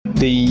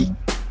The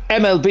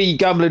MLB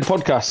Gambling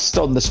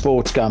Podcast on the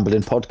Sports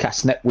Gambling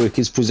Podcast Network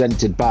is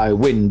presented by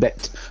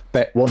WynnBET.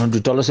 Bet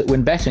 $100 at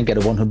WynnBET and get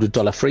a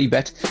 $100 free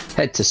bet.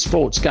 Head to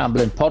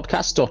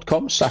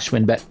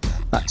sportsgamblingpodcast.com/WynnBET.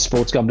 That's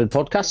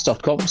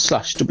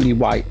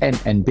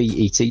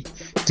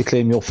sportsgamblingpodcast.com/WYNNBET to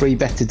claim your free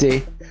bet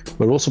today.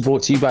 We're also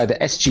brought to you by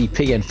the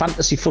SGPN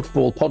Fantasy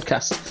Football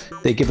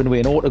Podcast. They're giving away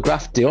an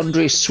autographed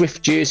DeAndre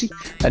Swift jersey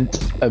and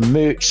a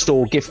merch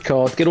store gift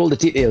card. Get all the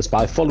details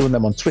by following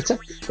them on Twitter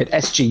at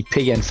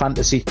SGPN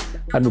Fantasy.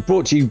 And we're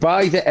brought to you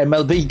by the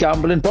MLB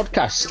Gambling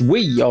Podcast.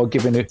 We are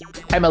giving an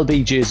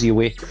MLB jersey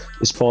away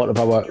as part of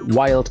our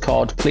wild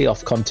card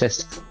playoff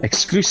contest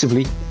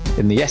exclusively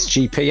in the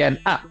SGPN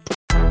app.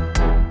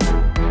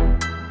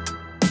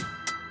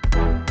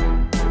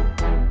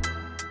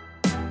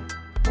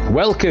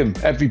 Welcome,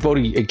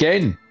 everybody,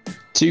 again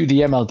to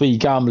the MLB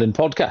Gambling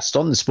Podcast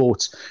on the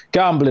Sports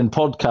Gambling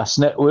Podcast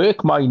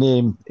Network. My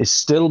name is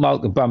still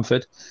Malcolm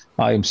Bamford.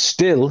 I am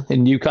still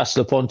in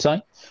Newcastle upon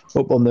Tyne,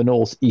 up on the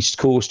northeast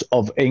coast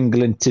of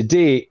England.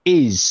 Today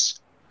is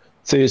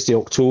Thursday,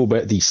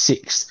 October the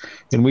 6th,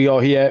 and we are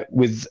here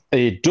with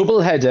a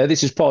double header.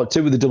 This is part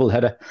two of the double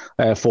header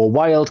for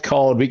Wild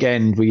Card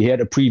Weekend. We're here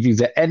to preview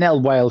the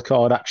NL Wild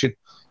Card action,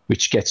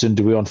 which gets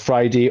underway on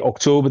Friday,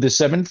 October the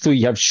 7th.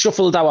 We have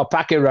shuffled our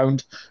pack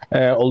around,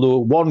 although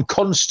one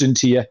constant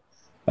here,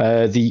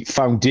 the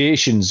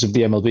foundations of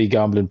the MLB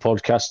Gambling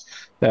Podcast,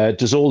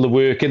 does all the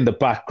work in the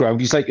background.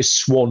 He's like a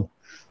swan.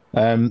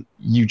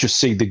 You just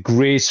see the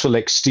graceful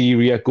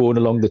exterior going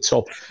along the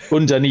top.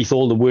 Underneath,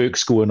 all the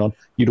work's going on.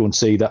 You don't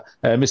see that.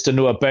 Mr.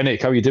 Noah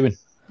Bennett, how are you doing?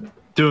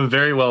 Doing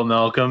very well,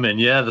 Malcolm. And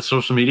yeah, the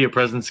social media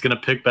presence is going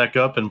to pick back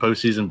up in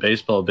postseason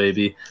baseball,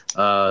 baby.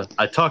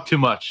 I talk too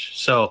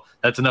much, so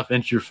that's enough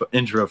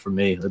intro for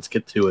me. Let's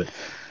get to it.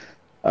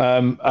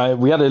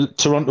 We had a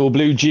Toronto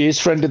Blue Jays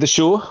friend of the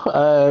show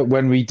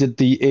when we did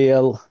the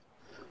AL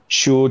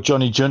show.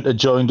 Johnny Junta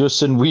joined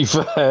us, and we've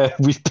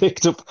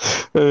picked up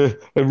a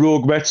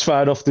rogue Mets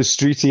fan off the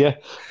street here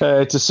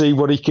to see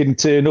what he can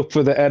turn up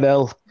for the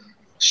NL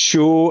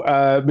show.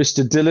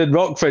 Mr. Dylan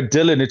Rockford.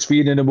 Dylan, it's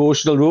been an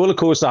emotional roller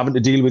coaster having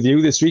to deal with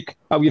you this week.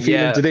 How are you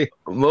feeling today?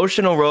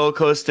 Emotional roller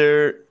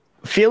coaster.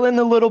 Feeling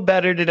a little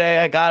better today.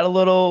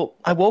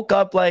 I woke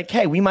up like,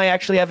 hey, we might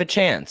actually have a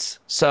chance.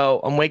 So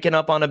I'm waking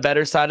up on a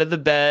better side of the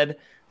bed.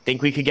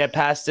 Think we could get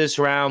past this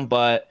round,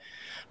 but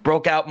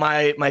broke out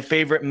my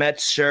favorite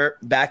Mets shirt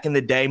back in the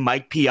day,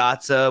 Mike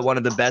Piazza, one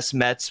of the best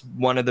Mets,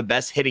 one of the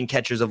best hitting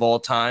catchers of all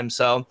time.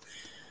 So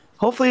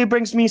hopefully it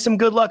brings me some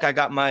good luck. I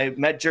got my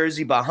Met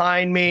jersey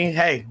behind me.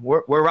 Hey,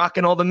 we're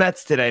rocking all the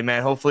Mets today,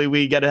 man. Hopefully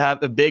we get to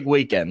have a big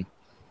weekend.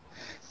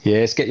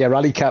 Yes, get your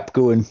rally cap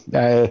going.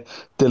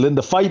 Dylan,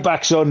 the fight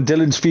back's on.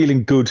 Dylan's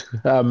feeling good,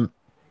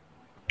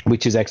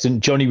 which is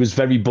excellent. Johnny was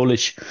very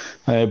bullish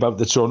about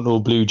the Toronto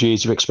Blue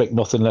Jays. You expect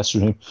nothing less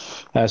from him.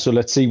 So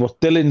let's see what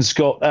Dylan's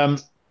got.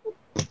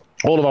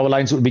 All of our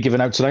lines that will be given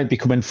out tonight be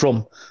coming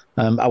from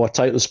our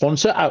title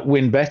sponsor at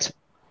WynnBET.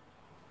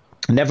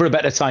 Never a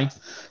better time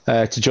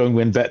to join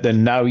WynnBET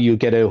than now. You'll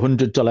get a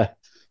 $100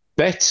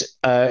 bet,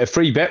 a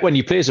free bet when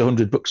you place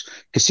 $100.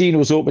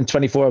 Casinos open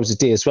 24 hours a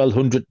day as well.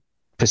 100%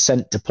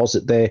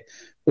 deposit there,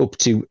 up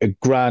to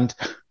 $1,000.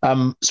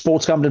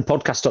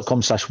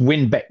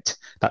 Sportsgamblingpodcast.com/WynnBET.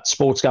 That's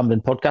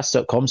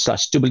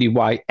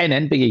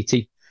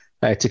sportsgamblingpodcast.com/WYNNBET.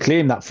 To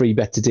claim that free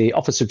bet today.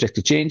 Offer subject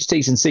to change.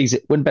 T's and C's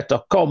at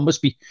WynnBET.com.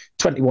 Must be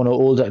 21 or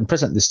older and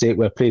present in the state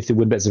where playthrough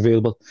WynnBET is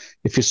available.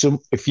 If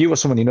you or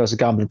someone you know has a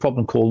gambling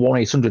problem, call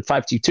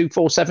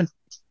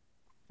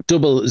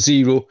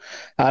 1-800-522-4700.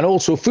 And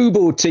also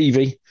Fubo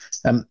TV.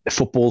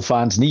 Football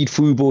fans need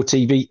Fubo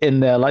TV in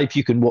their life.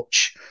 You can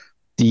watch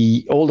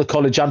all the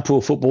college and pro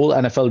football,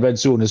 NFL Red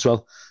Zone as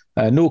well.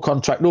 No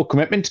contract, no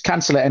commitment.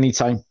 Cancel at any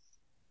time.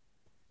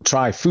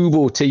 Try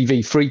Fubo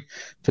TV free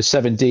for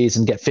 7 days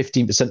and get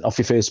 15% off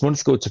your first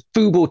month. Go to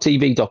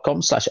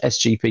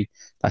FuboTV.com/SGP.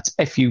 That's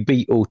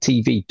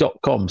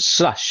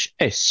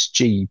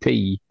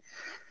FUBOTV.com/SGP.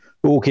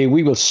 Okay,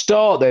 we will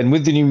start then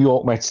with the New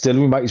York Mets. Still,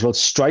 we might as well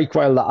strike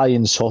while the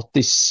iron's hot.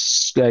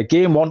 This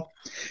game one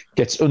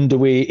gets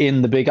underway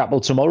in the Big Apple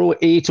tomorrow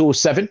at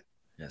 8:07.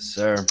 Yes,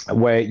 sir.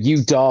 Where Yu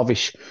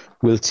Darvish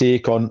will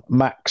take on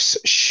Max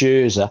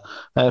Scherzer.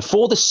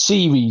 For the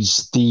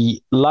series,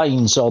 the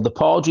lines are the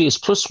Padres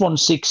plus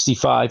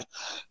 165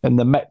 and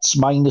the Mets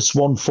minus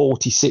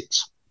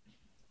 146.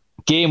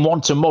 Game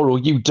one tomorrow,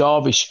 Yu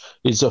Darvish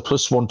is a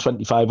plus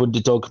 125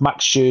 underdog.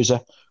 Max Scherzer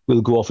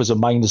will go off as a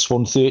minus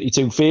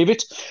 132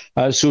 favourite.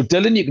 So,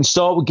 Dylan, you can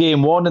start with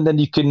game one and then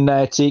you can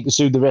take us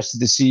through the rest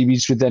of the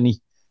series with any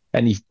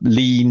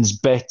leans,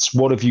 bets.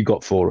 What have you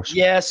got for us?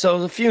 Yeah,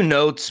 so a few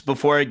notes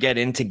before I get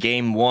into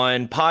game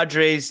one.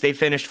 Padres, they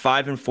finished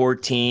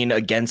 5-14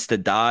 against the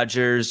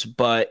Dodgers,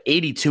 but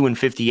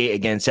 82-58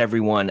 against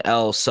everyone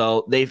else.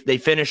 So they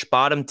finished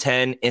bottom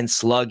 10 in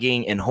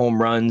slugging and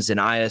home runs and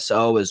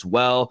ISO as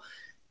well.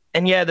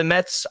 And yeah, the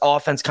Mets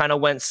offense kind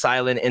of went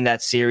silent in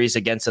that series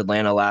against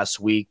Atlanta last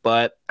week,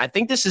 but I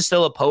think this is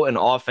still a potent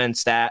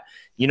offense that,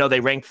 They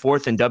ranked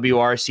 4th in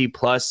WRC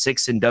plus,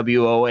 6th in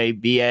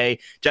WOABA.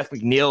 Jeff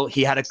McNeil,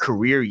 he had a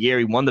career year.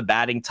 He won the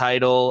batting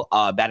title,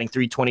 batting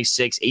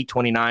 326,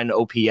 829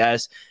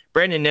 OPS.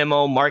 Brandon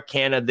Nimmo, Mark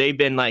Canha, they've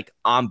been like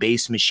on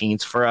base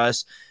machines for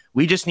us.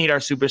 We just need our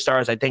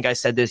superstars. I think I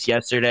said this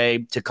yesterday,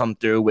 to come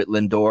through with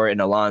Lindor and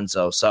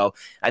Alonso. So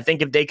I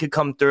think if they could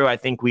come through, I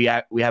think we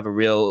have a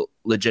real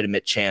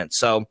legitimate chance.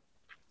 So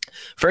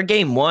for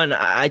game one,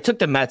 I took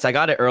the Mets. I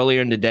got it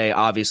earlier in the day,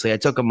 obviously. I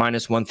took a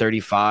minus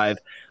 135.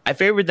 I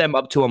favored them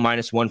up to a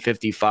minus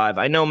 155.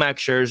 I know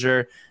Max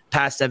Scherzer,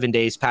 past 7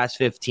 days, past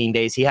 15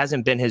 days, he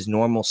hasn't been his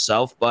normal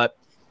self, but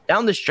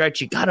down the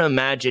stretch, you got to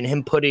imagine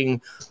him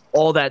putting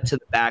all that to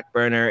the back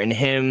burner and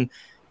him,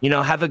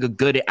 having a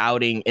good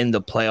outing in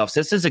the playoffs.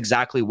 This is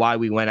exactly why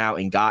we went out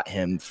and got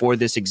him, for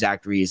this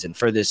exact reason,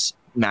 for this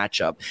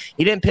matchup.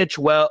 He didn't pitch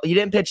well. He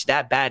didn't pitch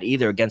that bad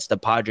either against the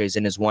Padres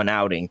in his one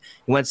outing.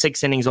 He went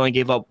 6 innings, only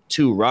gave up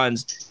 2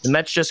 runs. The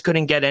Mets just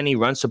couldn't get any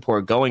run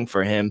support going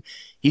for him.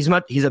 He's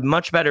a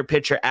much better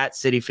pitcher at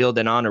Citi Field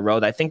than on the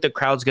road. I think the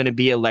crowd's going to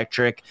be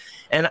electric.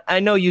 And I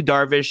know you,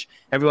 Darvish,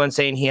 everyone's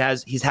saying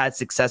he's had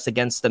success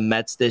against the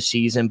Mets this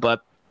season,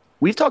 but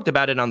we've talked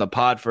about it on the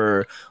pod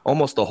for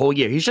almost the whole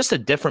year. He's just a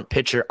different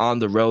pitcher on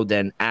the road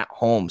than at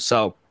home.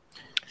 So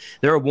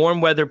they're a warm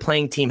weather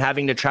playing team,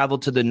 having to travel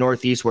to the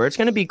Northeast where it's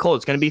going to be cold.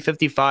 It's going to be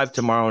 55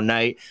 tomorrow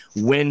night.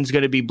 Wind's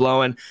going to be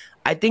blowing.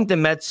 I think the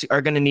Mets are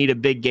going to need a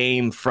big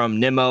game from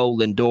Nimmo,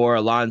 Lindor,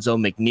 Alonso,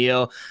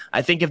 McNeil.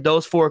 I think if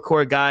those 4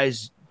 core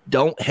guys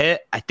don't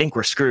hit, I think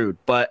we're screwed.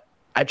 But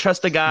I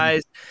trust the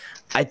guys.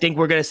 I think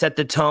we're going to set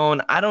the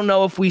tone. I don't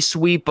know if we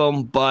sweep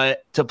them,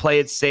 but to play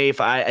it safe,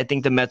 I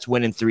think the Mets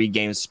win in 3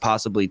 games,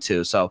 possibly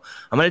 2. So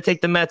I'm going to take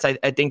the Mets. I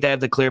think they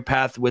have the clear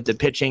path with the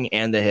pitching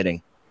and the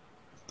hitting.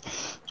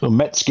 So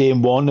Mets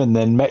game 1 and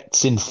then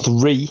Mets in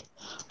 3.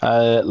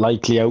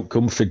 Likely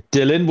outcome for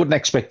Dylan. Wouldn't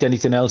expect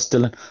anything else,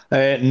 Dylan.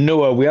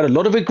 Noah, we had a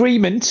lot of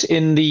agreement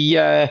in the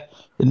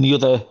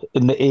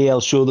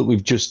AL show that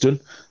we've just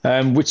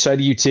done. Which side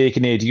are you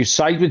taking here? Do you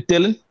side with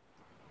Dylan?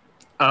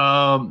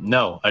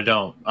 No, I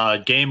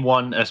don't. Game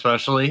 1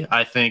 especially,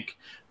 I think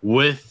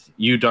with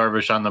Yu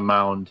Darvish on the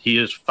mound, he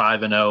is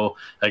 5-0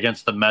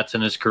 against the Mets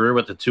in his career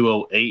with a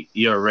 2.08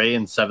 ERA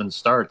and 7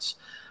 starts.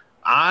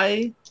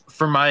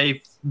 For my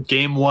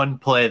game 1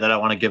 play that I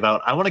want to give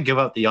out, I want to give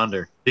out the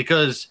under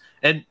because,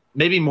 and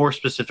maybe more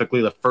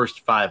specifically, the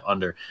first 5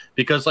 under,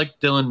 because like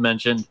Dylan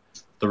mentioned,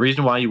 the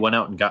reason why you went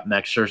out and got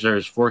Max Scherzer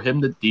is for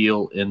him to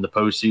deal in the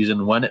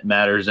postseason when it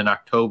matters in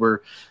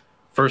October.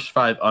 First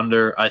 5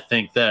 under. I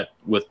think that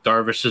with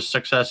Darvish's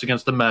success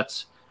against the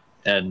Mets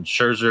and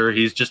Scherzer,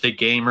 he's just a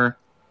gamer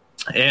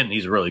and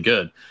he's really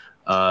good.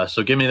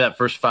 So give me that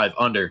first 5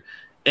 under.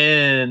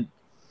 And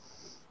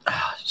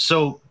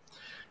so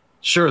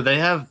sure, they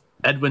have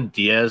Edwin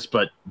Diaz,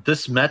 but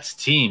this Mets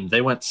team, they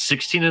went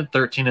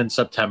 16-13 in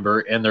September,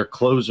 and their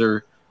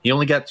closer, he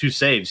only got 2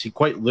 saves. He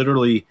quite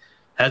literally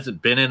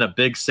hasn't been in a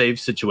big save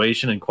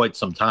situation in quite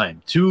some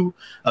time. 2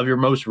 of your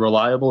most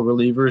reliable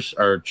relievers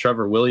are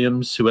Trevor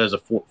Williams, who has a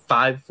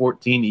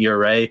 5.14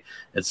 ERA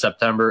in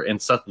September,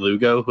 and Seth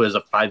Lugo, who has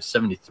a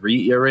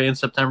 5.73 ERA in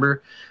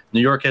September.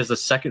 New York has the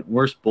second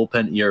worst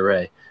bullpen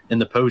ERA in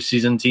the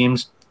postseason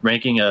teams,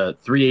 ranking a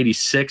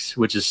 3.86,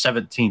 which is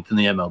 17th in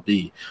the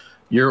MLB.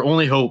 Your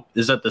only hope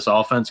is that this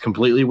offense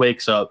completely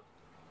wakes up.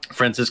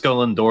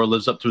 Francisco Lindor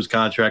lives up to his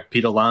contract.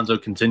 Pete Alonso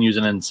continues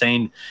an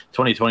insane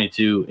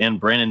 2022, and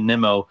Brandon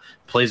Nimmo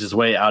plays his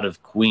way out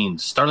of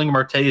Queens. Starling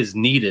Marte is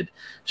needed.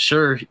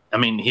 Sure, I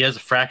mean, he has a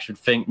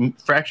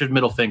fractured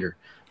middle finger,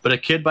 but a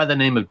kid by the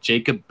name of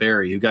Jacob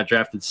Berry, who got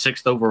drafted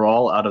 6th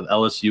overall out of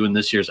LSU in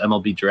this year's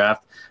MLB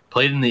draft,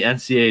 played in the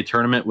NCAA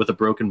tournament with a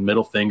broken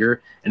middle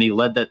finger, and he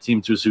led that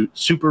team to a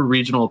super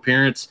regional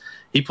appearance.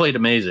 He played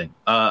amazing.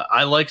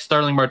 I like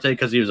Starling Marte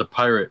because he was a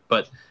Pirate,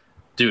 but,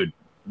 dude,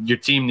 your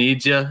team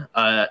needs you,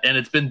 and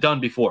it's been done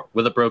before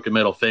with a broken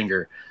middle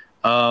finger.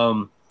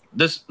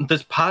 This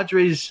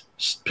Padres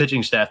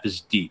pitching staff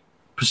is deep.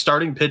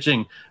 Starting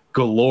pitching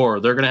galore.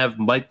 They're going to have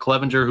Mike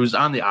Clevenger, who's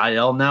on the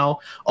IL now.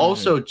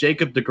 Also,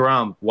 Jacob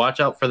deGrom, watch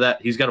out for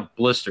that. He's got a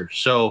blister,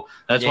 so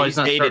that's why he's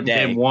not starting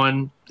game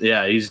 1.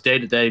 Yeah, he's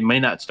day-to-day. May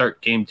not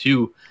start game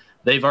 2.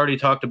 They've already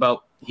talked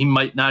about he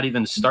might not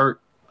even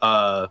start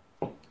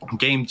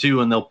game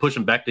 2, and they'll push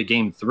him back to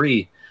game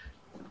 3.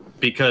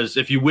 Because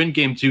if you win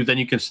game 2, then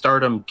you can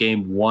start him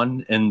game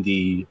 1 in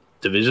the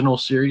divisional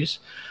series.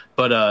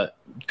 But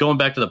going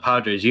back to the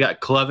Padres, you got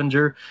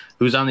Clevenger,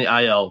 who's on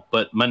the IL,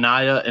 but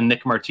Manaya and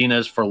Nick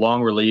Martinez for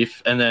long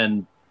relief. And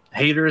then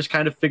Hader has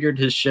kind of figured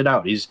his shit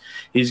out.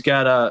 He's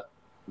got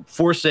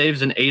 4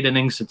 saves in 8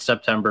 innings in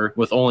September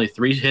with only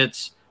 3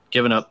 hits,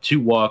 giving up 2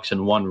 walks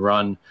and 1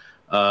 run.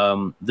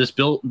 This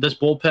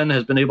bullpen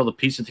has been able to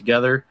piece it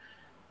together.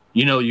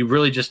 You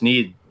really just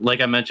need,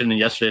 like I mentioned in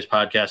yesterday's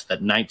podcast,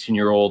 that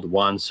 19-year-old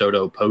Juan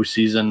Soto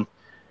postseason.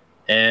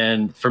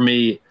 And for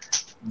me,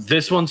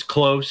 this one's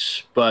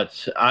close,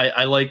 but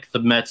I like the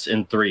Mets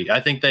in 3. I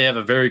think they have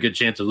a very good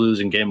chance of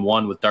losing game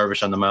 1 with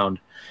Darvish on the mound.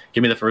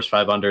 Give me the first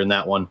 5 under in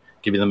that one.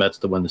 Give me the Mets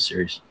to win the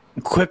series.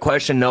 Quick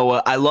question,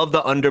 Noah. I love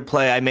the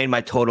underplay. I made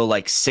my total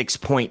like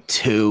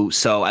 6.2.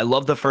 So I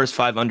love the first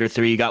 5 under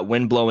 3. You got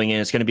wind blowing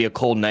in. It's going to be a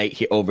cold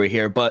night over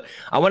here. But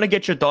I want to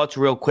get your thoughts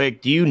real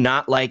quick. Do you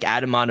not like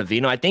Adam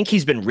Ottavino? I think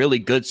he's been really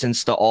good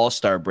since the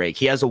All-Star break.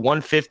 He has a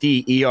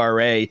 150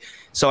 ERA.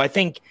 So I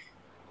think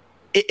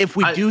if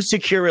we do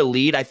secure a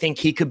lead, I think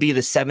he could be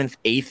the 7th,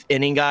 8th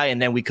inning guy,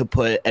 and then we could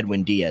put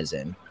Edwin Diaz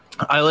in.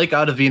 I like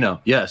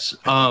Ottavino, yes.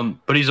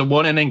 But he's a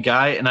 1-inning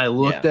guy, and I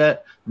looked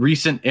at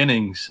recent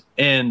innings,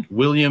 and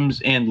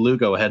Williams and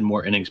Lugo had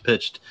more innings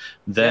pitched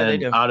than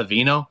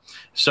Ottavino.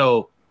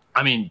 So,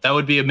 I mean, that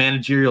would be a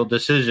managerial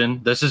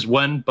decision. This is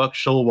when Buck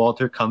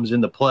Showalter comes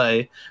into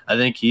play. I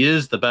think he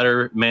is the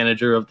better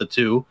manager of the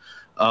two.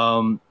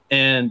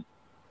 And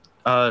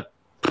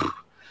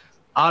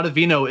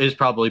Ottavino is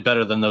probably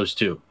better than those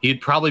two.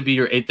 He'd probably be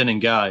your 8th inning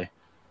guy,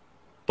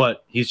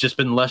 but he's just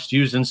been less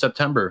used in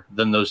September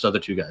than those other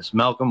two guys.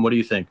 Malcolm, what do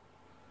you think?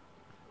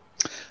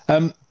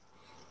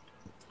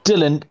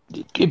 Dylan,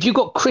 if you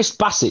got Chris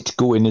Bassett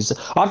going,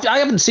 I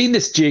haven't seen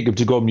this Jacob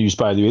deGrom news,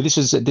 by the way. This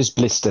is this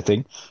blister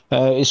thing.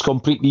 It's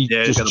completely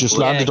just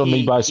landed on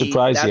me by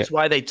surprise. That's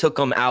why they took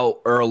him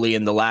out early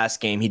in the last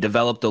game. He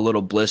developed a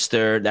little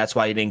blister. That's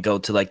why he didn't go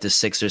to like the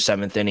 6th or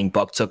 7th inning.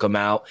 Buck took him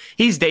out.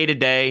 He's day to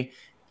day,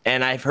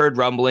 and I've heard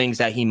rumblings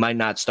that he might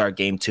not start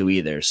game 2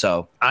 either.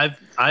 So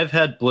I've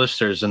had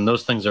blisters, and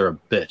those things are a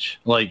bitch.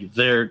 Like,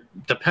 they're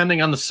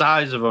depending on the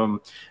size of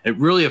them, it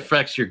really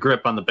affects your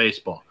grip on the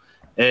baseball.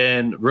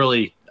 And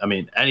really, I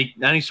mean,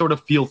 any sort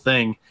of feel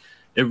thing,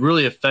 it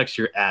really affects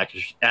your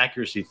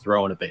accuracy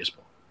throwing a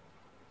baseball.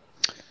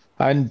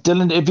 And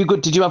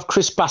Dylan, did you have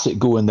Chris Bassett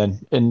going then?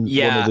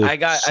 I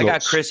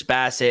got Chris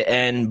Bassett,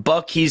 and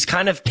Buck. He's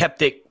kind of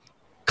kept it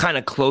kind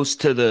of close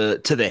to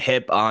the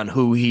hip on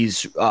who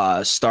he's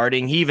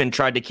starting. He even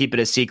tried to keep it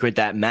a secret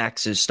that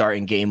Max is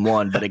starting game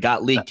 1, but it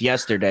got leaked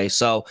yesterday.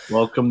 So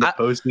welcome to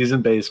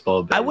postseason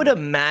baseball, baby. I would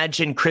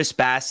imagine Chris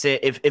Bassett,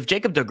 if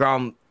Jacob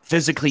deGrom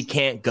physically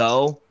can't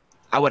go,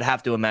 I would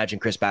have to imagine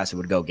Chris Bassett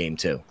would go game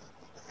 2.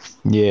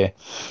 Yeah.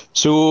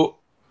 So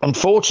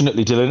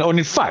unfortunately, Dylan, or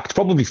in fact,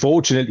 probably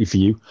fortunately for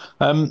you,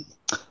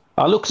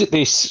 I looked at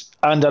this,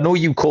 and I know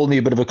you called me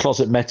a bit of a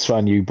closet Mets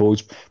fan, you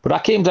boys, but I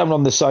came down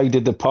on the side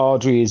of the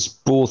Padres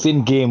both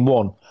in game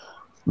 1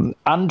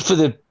 and for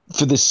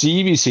the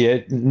series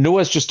here.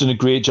 Noah's just done a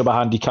great job of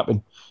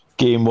handicapping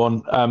game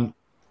 1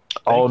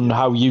 on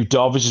how Yu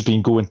Darvish has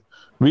been going.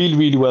 Really,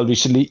 really well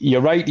recently. You're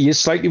right, he is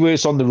slightly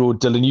worse on the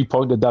road, Dylan. You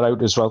pointed that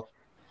out as well.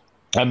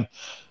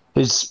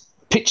 He's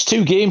pitched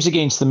 2 games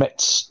against the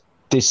Mets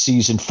this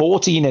season,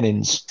 14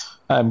 innings,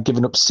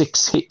 giving up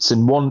 6 hits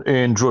and 1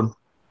 earned run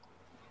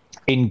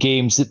in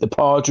games that the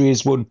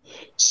Padres won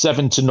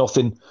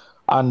 7-0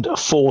 and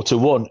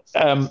 4-1.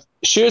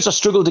 Scherzer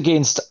struggled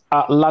against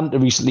Atlanta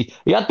recently.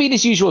 He had been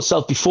his usual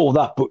self before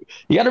that, but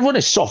he had a run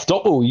of soft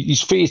oppo.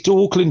 He's faced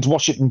Oakland,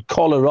 Washington,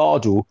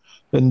 Colorado,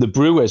 and the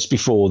Brewers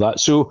before that.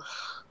 So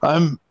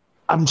I'm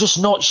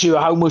just not sure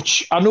how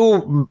much. I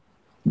know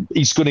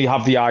he's going to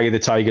have the eye of the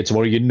tiger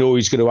tomorrow. You know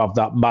he's going to have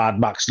that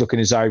Mad Max look in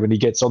his eye when he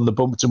gets on the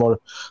bump tomorrow.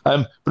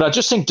 But I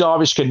just think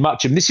Darvish can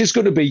match him. This is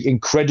going to be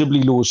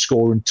incredibly low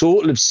scoring,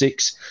 total of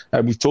 6.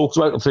 We've talked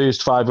about the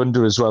first 5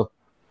 under as well.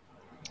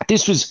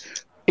 This was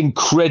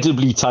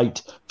incredibly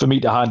tight for me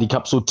to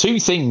handicap. So 2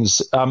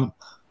 things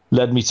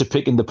led me to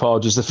picking the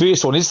Padres. The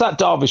first one is that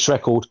Darvish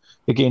record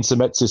against the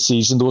Mets this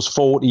season, those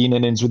 14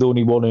 innings with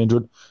only 1 earned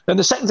run. And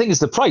the second thing is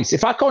the price.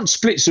 If I can't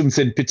split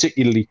something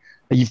particularly,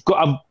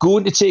 I'm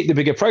going to take the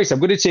bigger price. I'm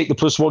going to take the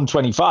plus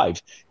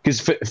 125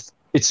 because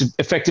it's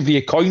effectively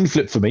a coin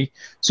flip for me.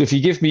 So if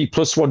you give me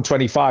plus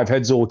 125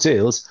 heads or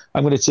tails,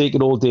 I'm going to take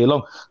it all day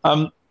long.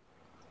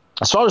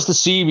 As far as the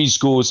series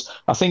goes,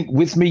 I think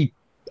with me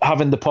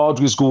having the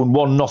Padres going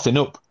 1-0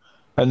 up,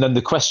 and then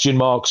the question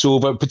marks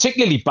over,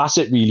 particularly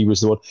Bassett really was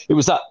the one. It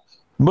was that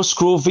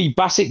Musgrove v.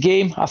 Bassett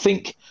game, I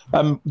think,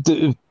 with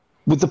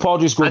the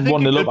Padres going 1-0 up.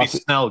 I think it could be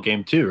Snell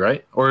game 2,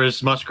 right? Or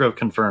is Musgrove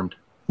confirmed?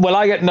 Well,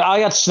 I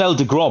had Snell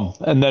deGrom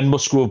and then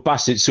Musgrove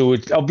Bassett, so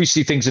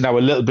obviously things are now a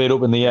little bit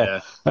up in the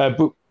air. Yeah.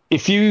 But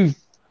if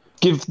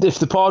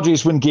the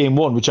Padres win game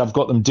 1, which I've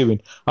got them doing,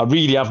 I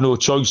really have no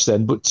choice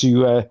then but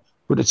to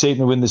take them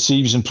to win the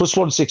series. And plus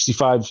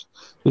 165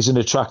 is an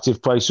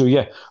attractive price. So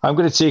yeah, I'm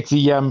going to take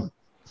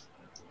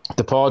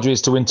the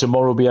Padres to win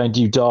tomorrow behind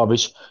Yu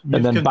Darvish,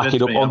 and then back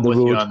it up on the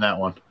road. You on that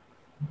one.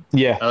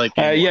 Yeah, I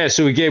like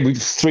so again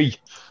we've 3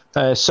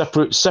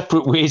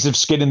 separate ways of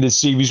skinning this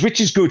series, which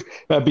is good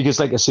because,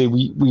 like I say,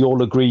 we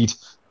all agreed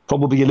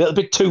probably a little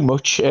bit too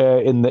much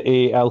in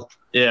the AL.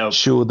 Yeah,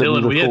 sure. That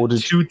Dylan, we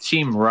recorded 2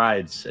 team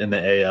rides in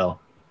the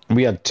AL.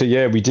 We had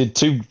we did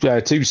 2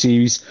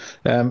 series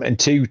and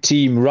 2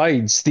 team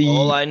rides.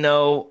 All I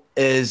know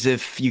is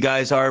if you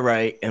guys are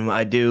right and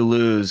I do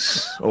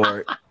lose,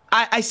 or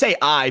I say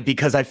I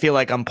because I feel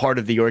like I'm part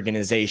of the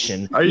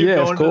organization. Are you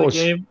going to the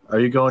game? Are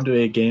you going to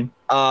a game?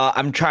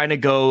 I'm trying to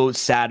go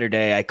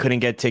Saturday. I couldn't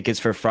get tickets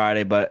for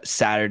Friday, but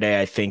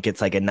Saturday I think it's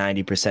like a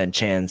 90%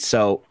 chance.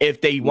 So if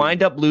they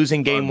wind up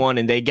losing game 1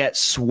 and they get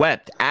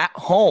swept at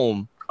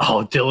home,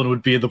 Dylan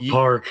would be in the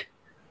park.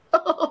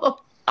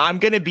 I'm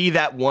going to be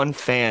that one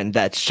fan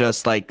that's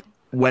just like,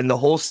 when the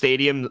whole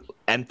stadium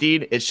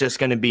emptied, it's just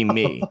going to be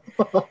me.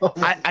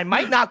 I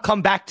might not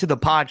come back to the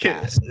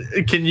podcast.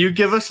 Can you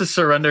give us a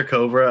Surrender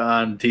Cobra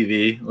on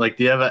TV? Like,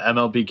 do you have an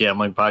MLB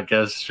gambling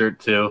podcast shirt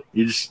too?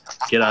 You just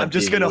get on. I'm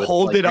just going to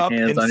hold it up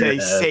and say,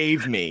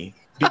 save me.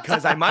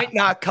 Because I might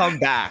not come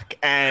back.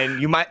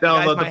 And you might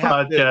download the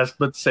podcast,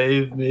 but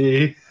save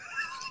me.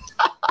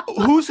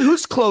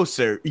 Who's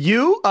closer?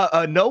 You,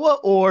 Noah,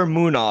 or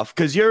Moonoff?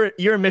 Because you're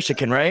in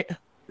Michigan, right?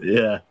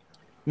 Yeah.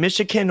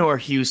 Michigan or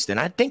Houston?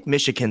 I think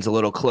Michigan's a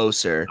little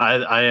closer.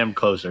 I am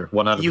closer.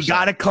 100%. You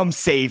gotta come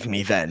save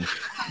me then.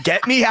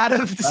 Get me out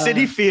of the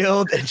Citi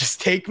Field and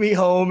just take me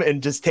home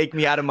and just take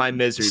me out of my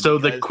misery. So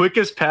the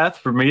quickest path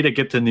for me to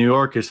get to New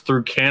York is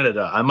through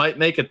Canada. I might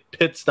make a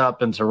pit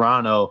stop in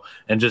Toronto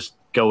and just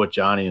go with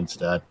Johnny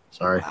instead.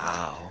 Sorry.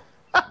 Wow.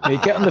 Hey,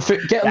 get on the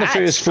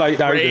first flight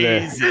out of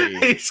there.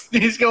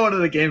 He's going to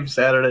the game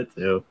Saturday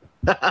too.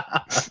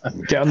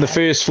 Get on the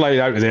first flight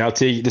out of there. I'll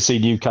take you to see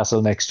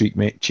Newcastle next week,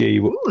 mate. Cheer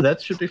you up. Ooh, that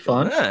should be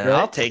fun. Yeah, right?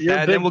 I'll take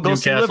that. And then we'll go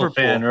see Liverpool.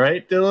 Fan,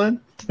 right, Dylan?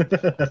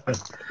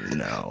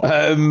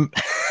 No.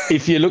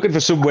 If you're looking for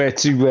somewhere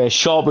to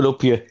sharpen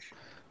up your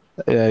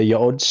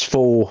odds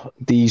for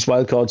these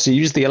wildcard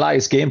series, the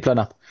Elias Game Plan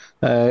app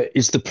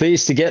is the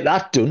place to get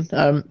that done.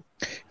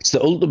 It's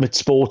the ultimate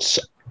sports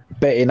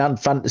betting and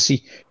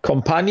fantasy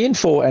companion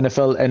for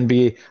NFL,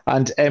 NBA,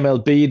 and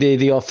MLB. They're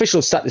the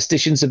official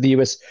statisticians of the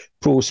US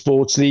Pro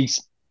Sports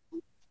Leagues.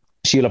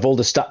 So you'll have all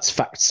the stats,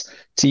 facts,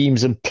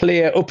 teams, and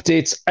player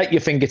updates at your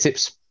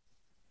fingertips.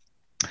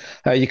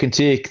 You can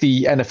take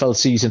the NFL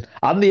season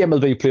and the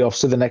MLB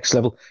playoffs to the next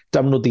level.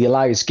 Download the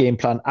Elias Game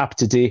Plan app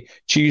today.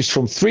 Choose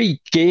from 3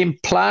 game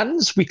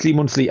plans, weekly,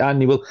 monthly,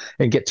 annual,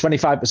 and get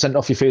 25%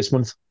 off your first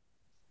month.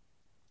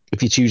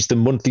 If you choose the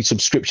monthly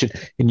subscription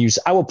and use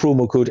our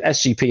promo code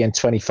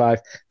SGPN25,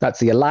 that's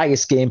the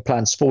Elias Game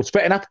Plan Sports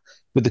Betting app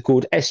with the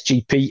code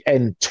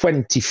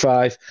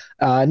SGPN25.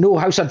 No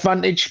House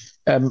Advantage,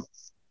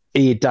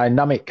 a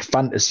dynamic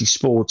fantasy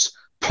sports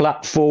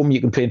platform.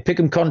 You can play in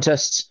pick'em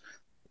contests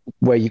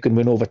where you can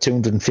win over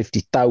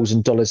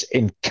 $250,000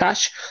 in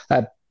cash.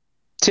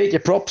 Take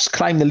your props,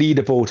 climb the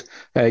leaderboard,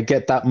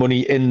 get that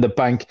money in the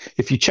bank.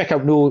 If you check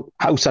out No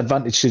House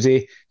Advantage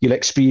today, you'll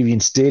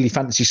experience daily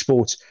fantasy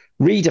sports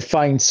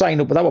redefined. Sign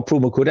up with our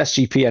promo code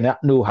SGPN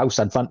at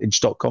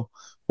nohouseadvantage.com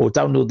or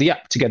download the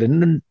app to get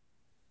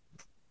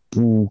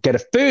a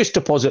first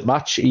deposit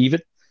match even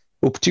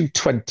up to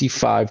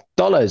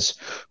 $25.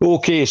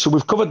 Okay, so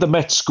we've covered the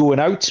Mets going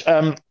out.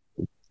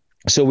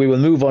 So we will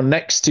move on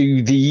next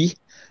to the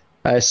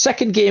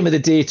second game of the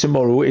day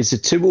tomorrow. Is a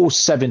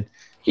 2:07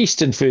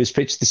 Eastern first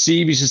pitch. The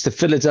series is the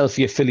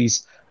Philadelphia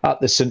Phillies at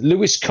the St.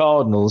 Louis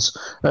Cardinals.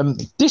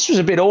 This was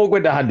a bit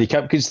awkward to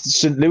handicap because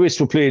St. Louis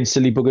were playing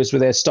silly buggers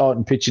with their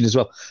starting pitching as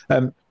well.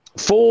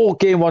 For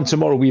game one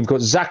tomorrow, we've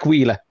got Zach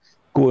Wheeler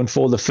going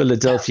for the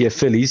Philadelphia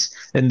Phillies,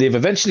 and they've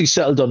eventually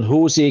settled on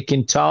Jose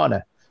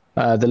Quintana,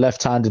 the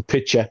left-handed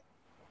pitcher,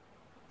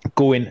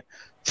 going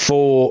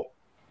for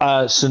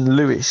St.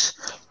 Louis.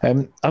 I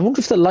wonder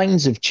if the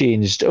lines have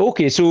changed.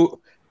 Okay, so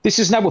this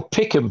is now a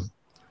pick'em.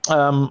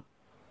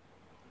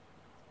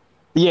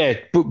 Yeah,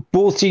 but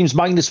both teams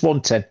minus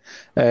 110,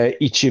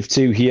 each of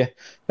two here.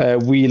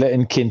 Wheeler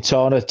and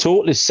Quintana.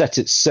 Total is set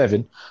at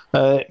 7.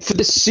 For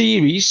the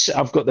series,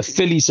 I've got the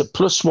Phillies at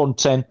plus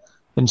 110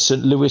 and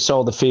St. Louis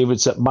are the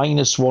favourites at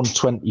minus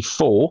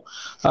 124.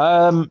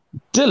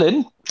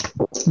 Dylan,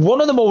 one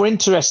of the more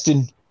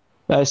interesting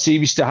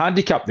series to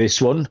handicap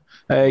this one.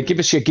 Give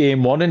us your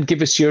game one and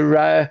give us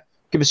your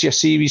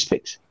series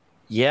picks.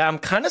 Yeah, I'm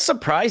kind of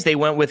surprised they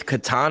went with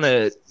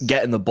Quintana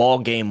getting the ball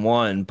game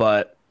one,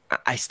 but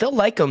I still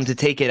like them to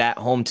take it at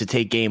home to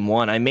take game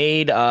one. I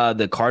made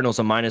the Cardinals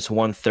a minus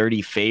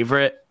 130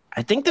 favorite.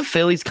 I think the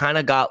Phillies kind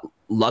of got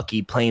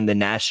lucky playing the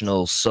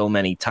Nationals so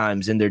many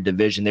times in their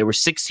division. They were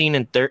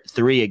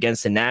 16-3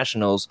 against the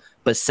Nationals,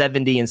 but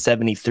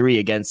 70-73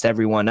 against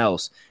everyone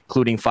else,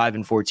 including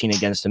 5-14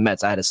 against the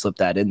Mets. I had to slip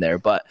that in there.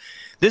 But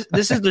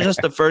this is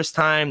just the first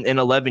time in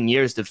 11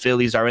 years the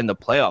Phillies are in the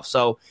playoffs.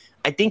 So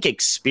I think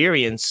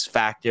experience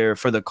factor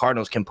for the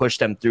Cardinals can push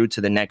them through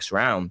to the next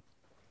round.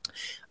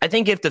 I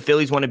think if the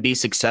Phillies want to be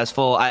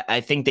successful,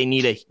 I think they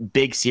need a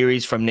big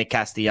series from Nick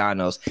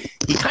Castellanos.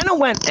 He kind of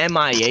went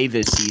MIA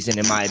this season,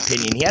 in my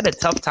opinion. He had a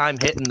tough time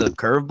hitting the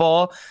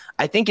curveball.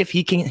 I think if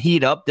he can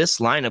heat up, this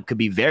lineup could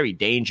be very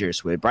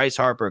dangerous with Bryce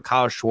Harper,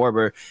 Kyle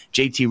Schwarber,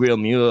 JT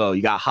Realmuto.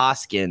 You got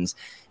Hoskins.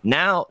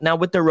 Now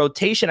with the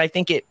rotation, I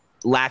think it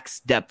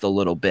lacks depth a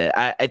little bit.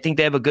 I think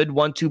they have a good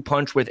 1-2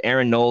 punch with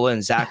Aaron Nola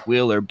and Zach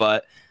Wheeler,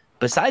 but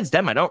besides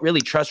them, I don't really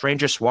trust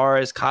Ranger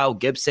Suarez, Kyle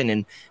Gibson,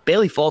 and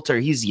Bailey Falter.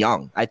 He's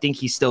young. I think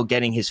he's still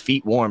getting his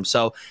feet warm.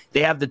 So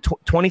they have the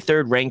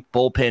 23rd ranked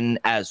bullpen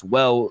as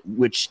well,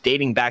 which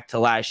dating back to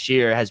last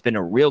year has been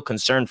a real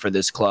concern for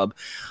this club.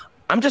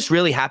 I'm just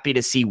really happy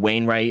to see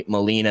Wainwright,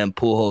 Molina, and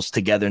Pujols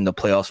together in the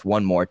playoffs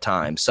one more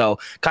time. So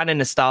kind of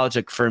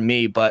nostalgic for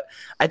me, but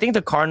I think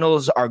the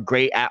Cardinals are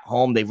great at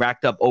home. They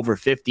racked up over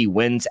 50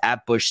 wins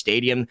at Busch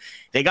Stadium.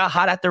 They got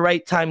hot at the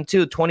right time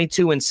too,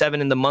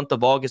 22-7 in the month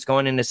of August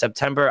going into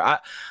September.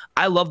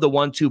 I love the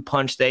 1-2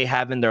 punch they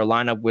have in their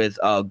lineup with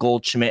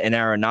Goldschmidt and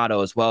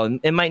Arenado as well. And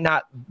it might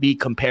not be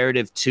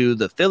comparative to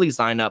the Phillies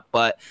lineup,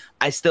 but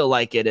I still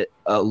like it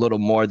a little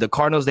more. The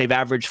Cardinals, they've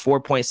averaged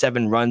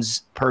 4.7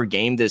 runs per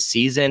game this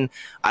season.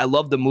 I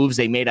love the moves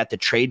they made at the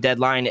trade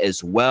deadline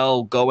as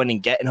well, going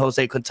and getting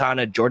Jose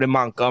Quintana, Jordan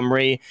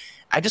Montgomery.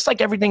 I just like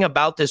everything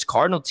about this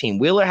Cardinal team.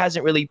 Wheeler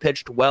hasn't really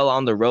pitched well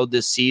on the road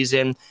this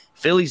season.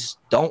 Phillies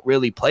don't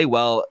really play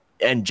well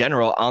in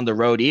general on the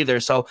road either.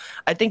 So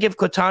I think if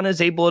Quintana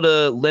is able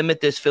to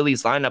limit this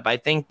Phillies lineup, I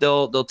think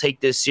they'll take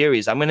this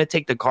series. I'm going to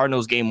take the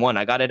Cardinals game 1.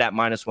 I got it at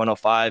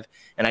 -105,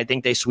 and I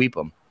think they sweep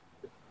them.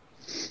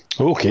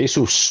 Okay,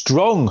 so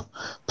strong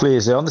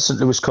players there on the St.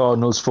 Louis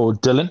Cardinals for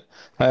Dylan.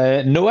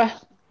 Noah?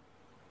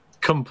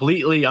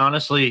 Completely,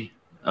 honestly,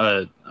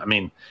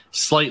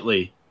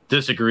 slightly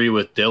disagree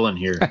with Dylan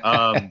here.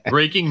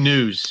 Breaking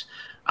news.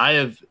 I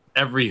have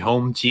every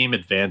home team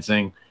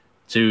advancing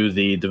to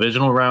the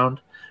divisional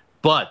round.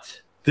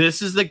 But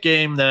this is the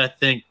game that I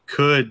think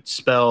could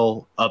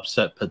spell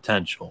upset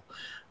potential.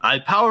 I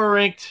power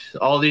ranked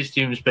all these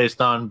teams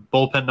based on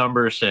bullpen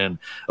numbers and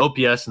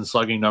OPS and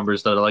slugging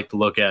numbers that I like to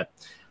look at.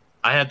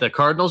 I had the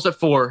Cardinals at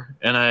 4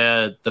 and I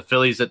had the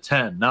Phillies at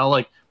 10.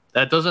 Now,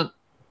 that doesn't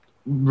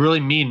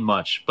really mean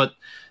much, but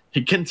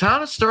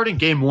Quintana starting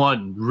game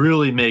 1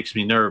 really makes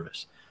me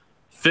nervous.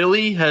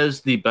 Philly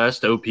has the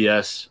best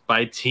OPS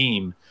by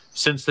team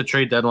since the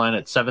trade deadline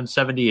at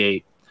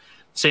 778.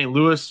 St.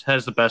 Louis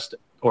has the best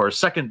or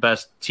second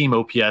best team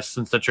OPS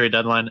since the trade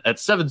deadline at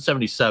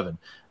 777.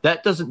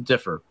 That doesn't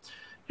differ.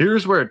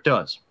 Here's where it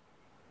does.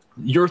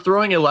 You're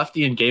throwing a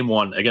lefty in game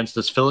 1 against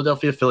this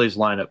Philadelphia Phillies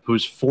lineup,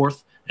 who's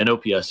 4th in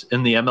OPS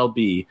in the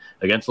MLB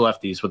against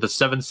lefties with a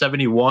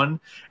 771.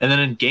 And then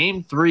in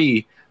game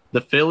 3, the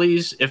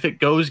Phillies, if it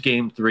goes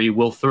game 3,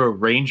 will throw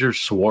Ranger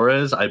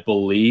Suarez, I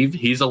believe.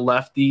 He's a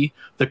lefty.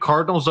 The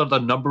Cardinals are the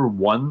number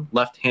 1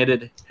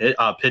 left-handed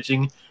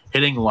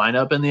hitting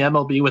lineup in the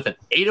MLB with an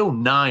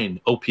 809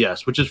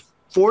 OPS, which is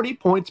 40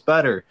 points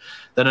better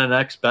than the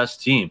next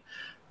best team.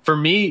 For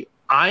me,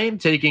 I am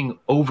taking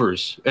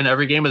overs in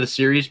every game of the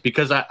series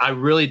because I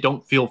really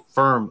don't feel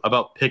firm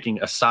about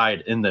picking a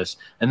side in this.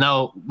 And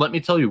now let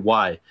me tell you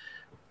why.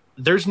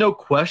 There's no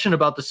question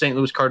about the St.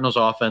 Louis Cardinals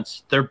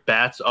offense. Their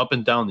bats up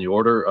and down the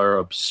order are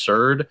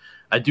absurd.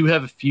 I do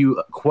have a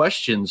few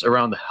questions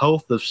around the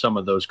health of some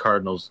of those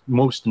Cardinals'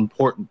 most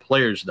important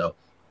players, though.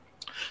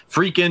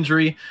 Freak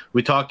injury,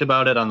 we talked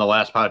about it on the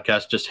last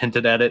podcast, just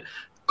hinted at it.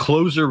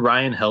 Closer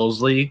Ryan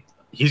Helsley,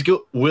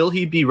 will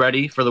he be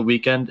ready for the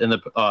weekend in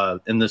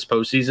this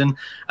postseason?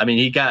 I mean,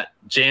 he got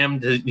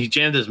jammed. He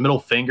jammed his middle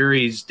finger.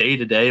 He's day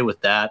to day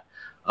with that.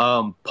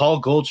 Paul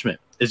Goldschmidt,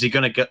 is he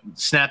going to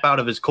snap out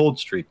of his cold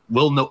streak?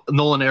 Will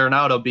Nolan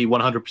Arenado be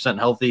 100%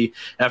 healthy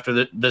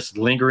after this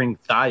lingering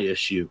thigh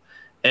issue?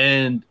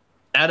 And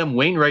Adam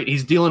Wainwright,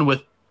 he's dealing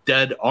with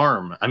dead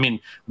arm. I mean,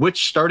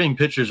 which starting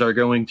pitchers are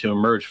going to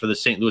emerge for the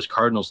St. Louis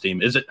Cardinals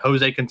team? Is it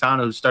Jose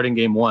Quintana, who's starting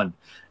game 1?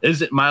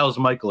 Is it Miles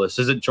Michaelis?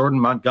 Is it Jordan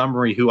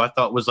Montgomery, who I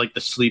thought was like the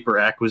sleeper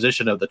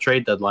acquisition of the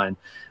trade deadline?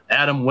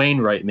 Adam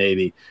Wainwright,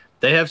 maybe.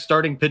 They have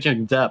starting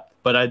pitching depth,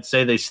 but I'd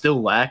say they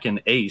still lack an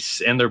ace.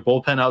 And their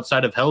bullpen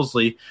outside of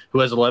Helsley, who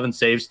has 11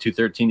 saves,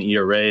 2.13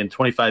 ERA, and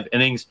 25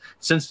 innings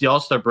since the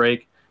All-Star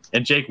break,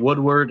 and Jake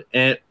Woodford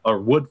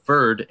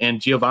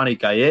and Giovanni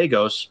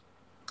Gallegos.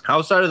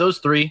 Outside of those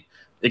 3,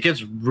 it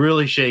gets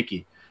really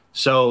shaky.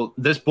 So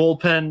this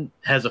bullpen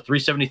has a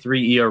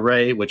 3.73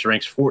 ERA, which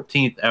ranks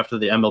 14th after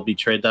the MLB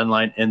trade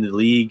deadline in the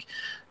league.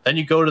 Then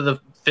you go to the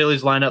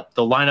Phillies lineup.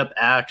 The lineup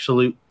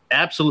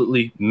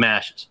absolutely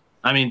mashes.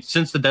 I mean,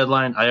 since the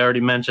deadline, I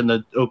already mentioned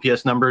the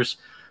OPS numbers.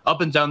 Up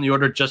and down the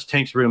order, just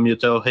Tanks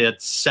Realmuto. He had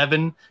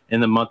 7 in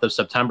the month of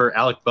September.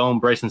 Alec Bohm,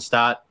 Bryson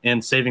Stott,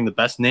 and saving the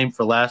best name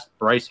for last,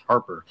 Bryce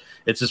Harper.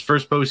 It's his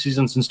first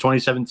postseason since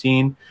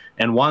 2017,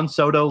 and Juan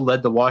Soto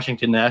led the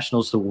Washington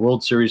Nationals to the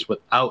World Series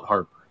without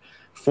Harper.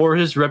 For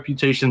his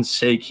reputation's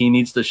sake, he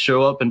needs to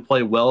show up and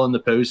play well in the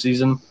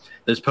postseason.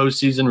 This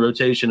postseason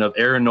rotation of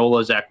Aaron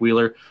Nola, Zach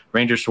Wheeler,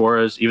 Ranger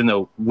Suarez, even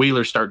though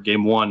Wheeler started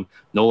game 1,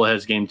 Nola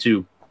has game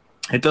 2.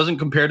 It doesn't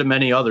compare to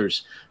many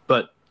others,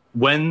 but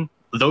when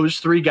those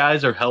 3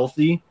 guys are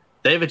healthy,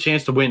 they have a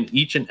chance to win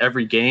each and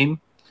every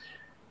game.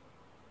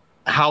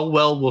 How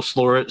well will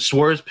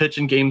Suarez pitch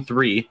in game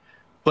 3?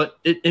 But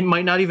it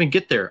might not even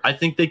get there. I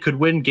think they could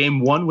win game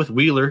 1 with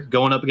Wheeler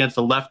going up against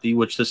a lefty,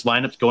 which this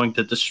lineup's going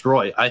to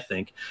destroy, I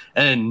think.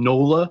 And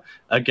Nola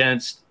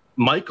against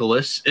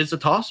Michaelis is a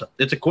toss-up.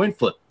 It's a coin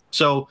flip.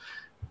 So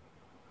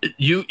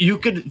you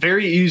could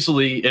very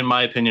easily, in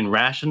my opinion,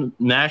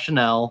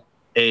 rationale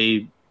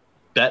a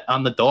bet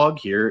on the dog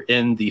here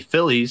in the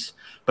Phillies,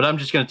 but I'm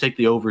just going to take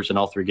the overs in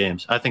all 3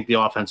 games. I think the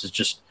offense is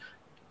just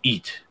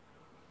eat.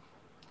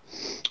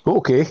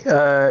 Okay,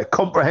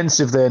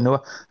 comprehensive there,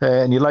 Noah,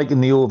 and you're liking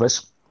the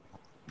overs.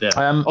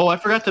 Yeah. I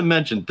forgot to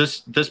mention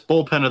this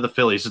bullpen of the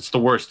Phillies. It's the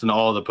worst in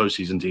all the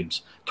postseason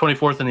teams.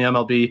 24th in the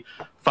MLB,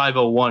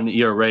 5.01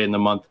 ERA in the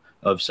month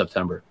of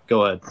September.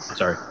 Go ahead.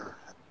 Sorry.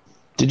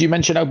 Did you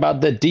mention how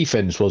bad their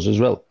defense was as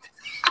well?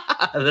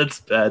 That's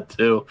bad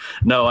too.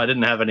 No, I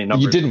didn't have any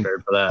numbers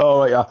prepared for that.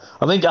 Oh yeah,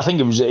 I think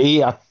it was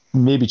I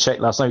maybe checked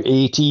last night,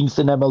 18th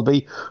in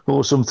MLB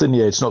or something.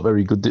 Yeah, it's not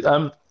very good.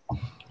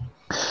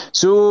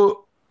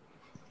 So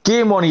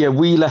game one here,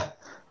 Wheeler.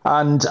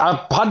 And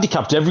I've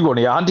handicapped everyone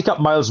here. I handicapped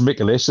Miles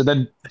Mikolas, and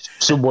then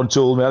someone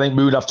told me, I think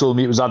Moonaf told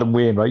me it was Adam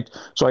Wainwright,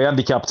 so I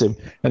handicapped him,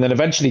 and then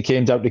eventually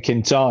came down to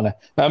Quintana.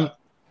 Now,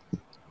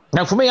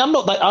 for me, I'm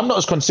not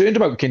as concerned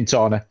about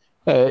Quintana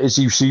as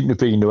you seem to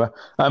be, Noah.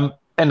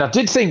 And I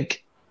did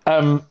think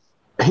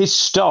his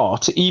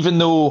start, even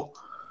though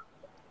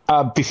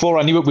before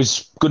I knew it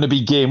was going to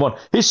be game one,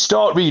 his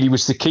start really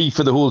was the key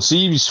for the whole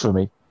series for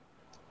me.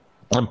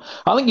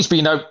 I think he's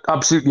been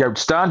absolutely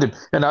outstanding,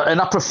 and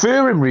I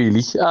prefer him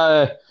really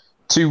to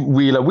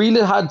Wheeler.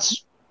 Wheeler had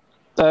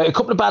a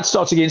couple of bad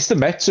starts against the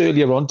Mets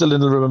earlier on.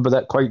 Dylan will remember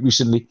that quite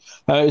recently.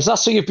 His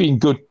last year been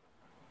good.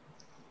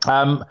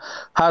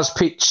 Has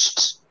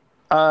pitched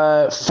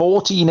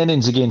 14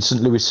 innings against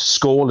St. Louis,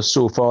 scoreless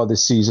so far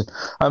this season.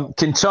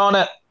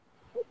 Quintana,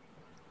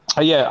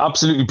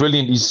 absolutely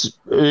brilliant. He's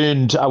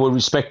earned our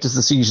respect as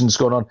the season's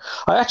gone on.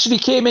 I actually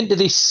came into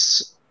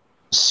this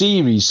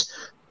series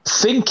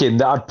thinking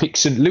that I'd pick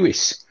St.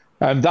 Louis.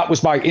 That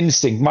was my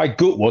instinct. My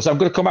gut was, I'm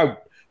going to come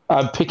out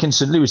picking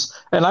St. Louis.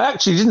 And I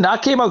actually didn't. I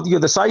came out the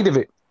other side of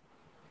it.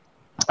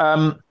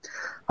 I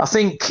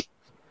think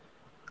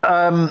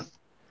I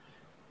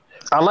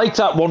like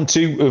that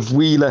 1-2 of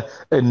Wheeler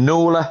and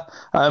Nola.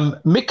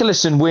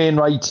 Mikolas and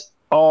Wainwright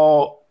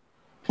are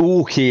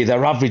okay.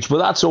 They're average, but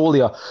that's all they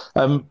are.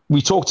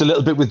 We talked a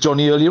little bit with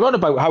Johnny earlier on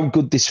about how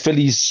good this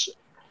Phillies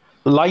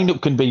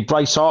lineup can be.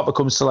 Bryce Harper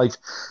comes to life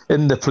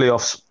in the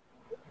playoffs.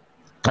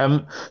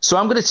 So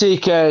I'm going to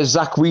take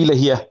Zach Wheeler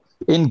here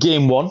in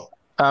game one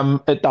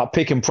at that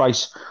pick and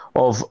price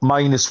of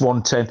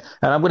 -110.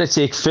 And I'm going to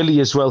take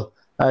Philly as well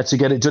to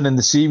get it done in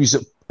the series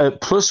at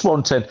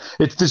 +110.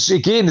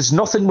 There's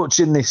nothing much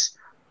in this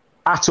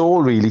at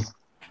all, really.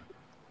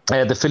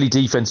 The Philly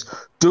defense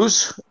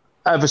does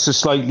ever so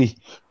slightly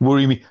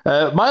worry me.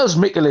 Miles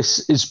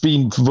Mikolas has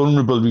been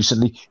vulnerable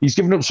recently. He's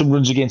given up some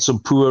runs against some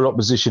poor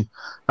opposition.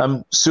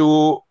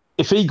 So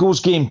if he goes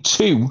game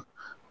two,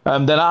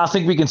 then I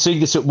think we can see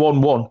this at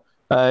 1-1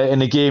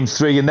 in a game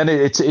three, and then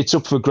it's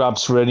up for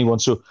grabs for anyone.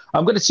 So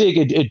I'm going to take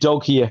a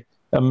dog here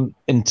and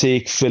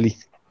take Philly.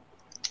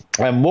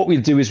 And what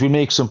we'll do is we'll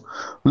make some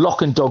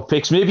lock and dog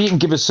picks. Maybe you can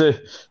give us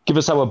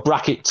our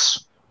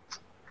brackets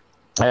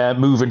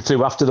moving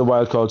through after the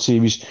wildcard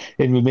series,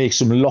 and we'll make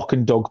some lock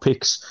and dog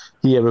picks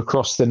here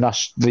across the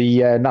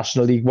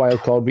National League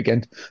wildcard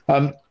weekend.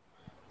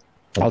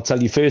 I'll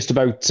tell you first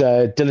about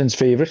Dylan's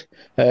favourite,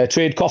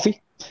 Trade Coffee.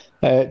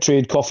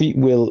 Trade Coffee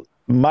will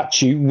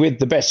match you with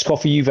the best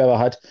coffee you've ever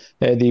had.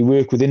 They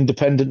work with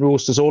independent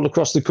roasters all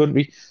across the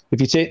country. If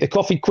you take the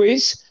coffee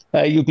quiz,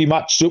 you'll be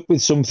matched up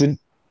with something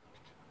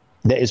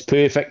that is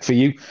perfect for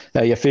you,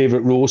 your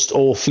favourite roast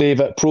or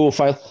flavour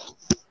profile.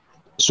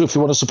 So if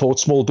you want to support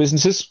small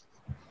businesses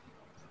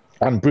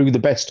and brew the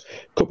best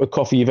cup of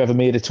coffee you've ever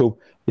made at home,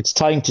 it's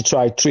time to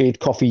try Trade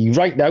Coffee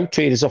right now.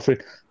 Trade is offering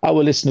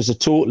our listeners a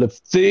total of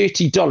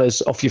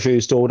 $30 off your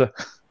first order,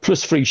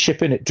 plus free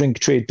shipping at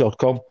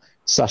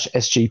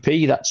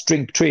drinktrade.com/SGP. That's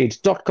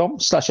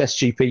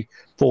drinktrade.com/SGP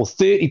for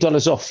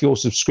 $30 off your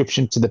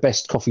subscription to the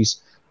best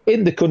coffees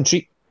in the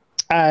country.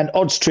 And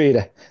Odds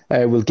Trader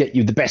will get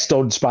you the best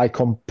odds by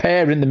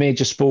comparing the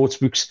major sports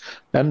books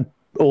and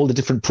all the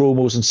different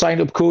promos and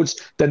sign-up codes.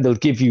 Then they'll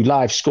give you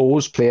live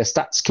scores, player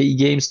stats, key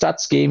game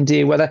stats, game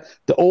day weather,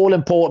 the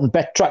all-important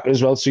bet tracker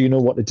as well, so you know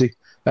what to do.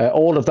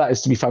 All of that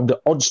is to be found at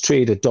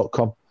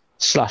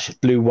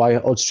oddstrader.com/Blue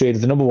Wire. Odds Trader,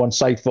 the number one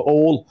site for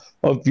all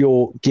of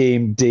your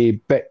game day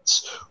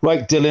bets.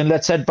 Right, Dylan,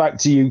 let's head back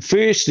to you.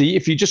 Firstly,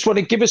 if you just want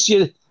to give us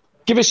your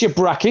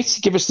bracket,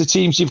 give us the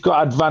teams you've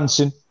got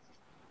advancing,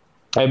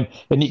 and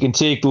you can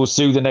take those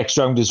through the next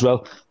round as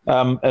well.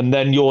 And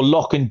then your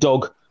lock and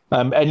dog,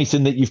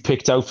 anything that you've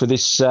picked out for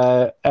this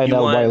NL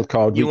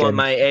wildcard weekend. You want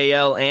my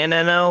AL and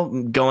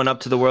NL going up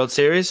to the World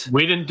Series?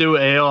 We didn't do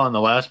AL on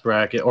the last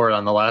bracket or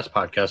on the last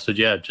podcast, so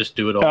yeah, just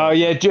do it all.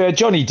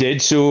 Johnny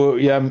did. So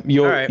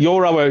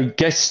you're our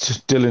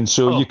guest, Dylan.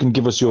 So you can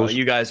give us yours. Oh,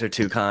 you guys are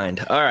too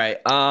kind. All right.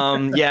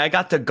 I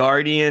got the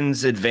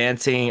Guardians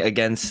advancing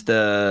against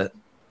the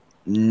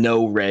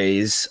no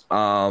Rays.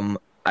 I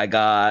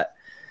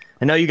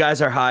know you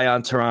guys are high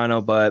on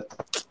Toronto, but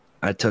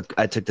I took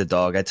the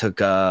dog. I took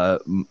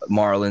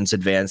Marlins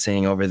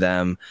advancing over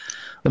them.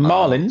 The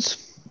Marlins?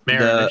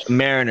 The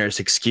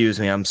Mariners, excuse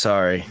me. I'm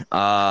sorry.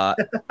 I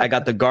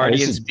got the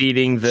Guardians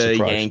beating the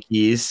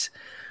Yankees.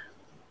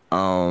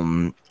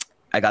 I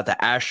got the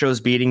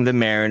Astros beating the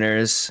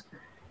Mariners.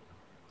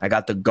 I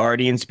got the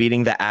Guardians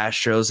beating the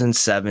Astros in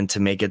 7 to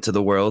make it to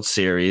the World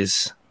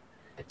Series.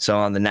 So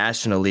on the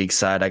National League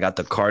side, I got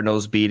the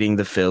Cardinals beating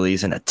the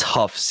Phillies in a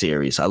tough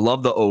series. I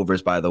love the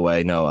overs, by the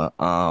way, Noah.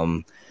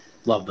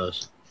 Love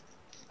those.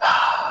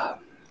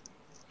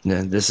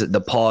 No,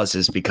 the pause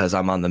is because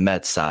I'm on the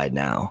Mets side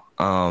now.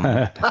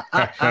 I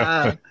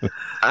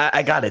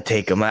gotta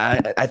take them.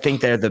 I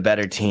think they're the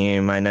better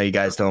team. I know you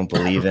guys don't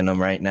believe in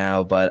them right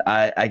now, but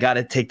I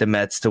gotta take the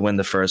Mets to win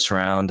the first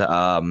round.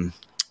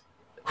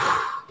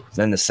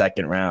 Then the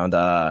second round,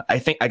 I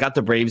think I got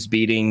the Braves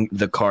beating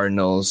the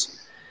Cardinals.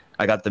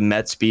 I got the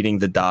Mets beating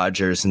the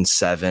Dodgers in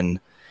 7.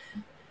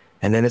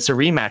 And then it's a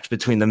rematch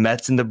between the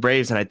Mets and the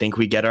Braves, and I think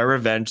we get our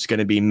revenge. It's going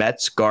to be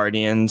Mets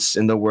Guardians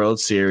in the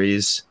World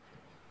Series.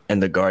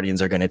 And the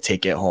Guardians are going to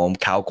take it home.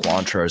 Cal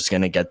Quantrill is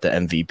going to get the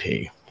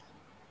MVP.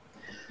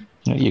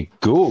 There you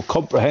go.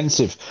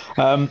 Comprehensive.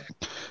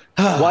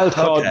 Wild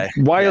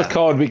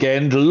card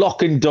weekend.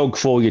 Lock and dog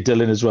for you,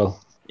 Dylan, as well.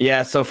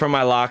 Yeah, so for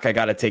my lock, I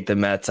got to take the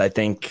Mets. I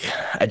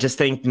just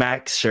think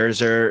Max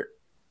Scherzer,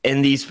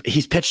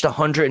 he's pitched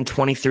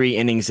 123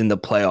 innings in the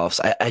playoffs.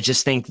 I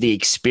just think the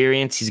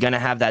experience, he's going to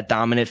have that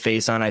dominant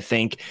face on. I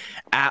think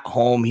at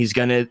home, he's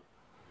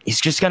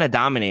just going to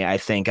dominate, I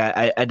think.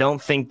 I don't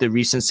think the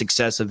recent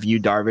success of Yu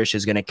Darvish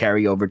is going to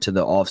carry over to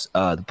the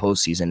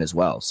postseason as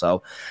well.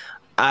 So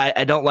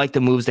I don't like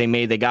the moves they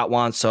made. They got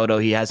Juan Soto.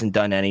 He hasn't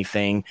done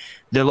anything.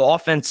 The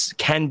offense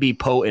can be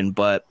potent,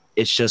 but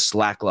it's just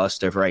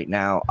lackluster right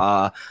now.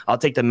 I'll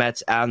take the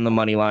Mets on the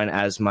money line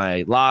as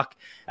my lock.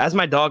 As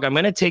my dog, I'm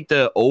going to take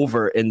the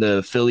over in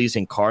the Phillies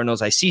and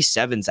Cardinals. I see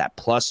 7s at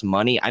plus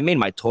money. I made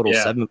my total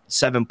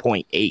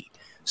 7.8.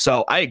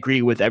 So I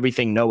agree with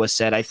everything Noah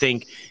said. I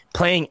think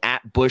playing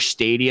at Busch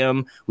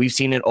Stadium, we've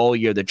seen it all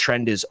year. The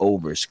trend is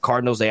overs.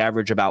 Cardinals, they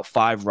average about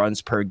 5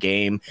 runs per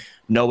game.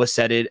 Noah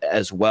said it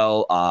as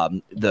well.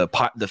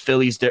 The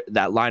Phillies,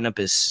 that lineup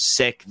is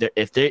sick.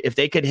 If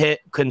they could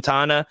hit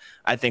Quintana,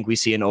 I think we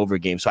see an over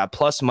game. So at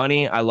plus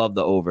money, I love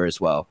the over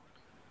as well.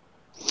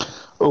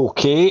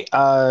 Okay.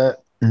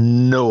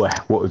 Noah,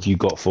 what have you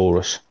got for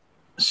us?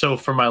 So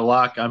for my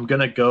lock, I'm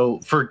going to go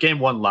for game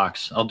 1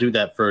 locks. I'll do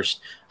that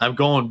first. I'm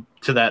going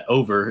to that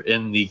over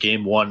in the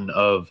game 1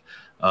 of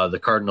the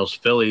Cardinals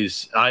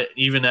Phillies.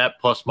 Even at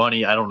plus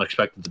money, I don't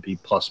expect it to be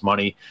plus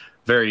money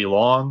very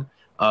long.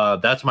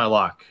 That's my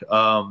lock.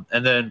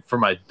 And then for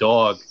my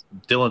dog,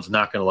 Dylan's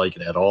not going to like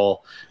it at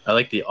all. I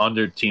like the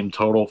under team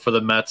total for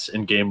the Mets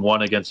in game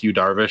 1 against Yu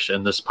Darvish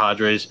and this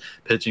Padres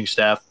pitching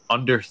staff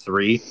under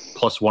 3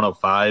 plus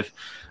 105.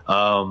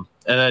 And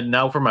then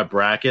now for my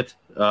bracket,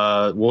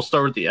 we'll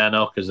start with the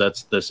NL because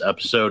that's this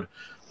episode.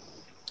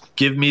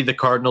 Give me the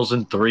Cardinals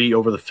in 3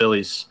 over the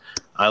Phillies.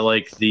 I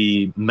like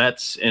the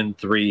Mets in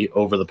 3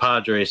 over the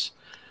Padres.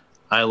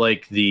 I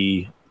like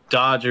the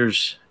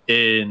Dodgers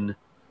in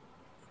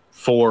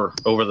 4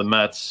 over the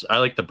Mets. I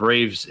like the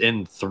Braves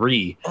in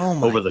 3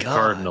 over the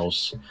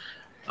Cardinals.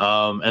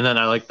 And then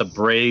I like the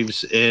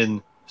Braves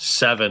in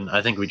 7.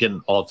 I think we get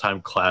an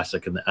all-time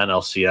classic in the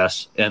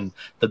NLCS, and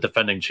the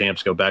defending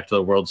champs go back to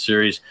the World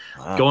Series.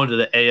 Wow. Going to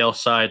the AL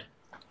side,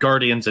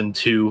 Guardians in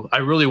 2. I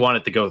really want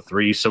it to go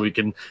 3 so we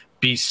can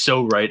be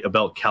so right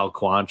about Cal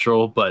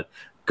Quantrill, but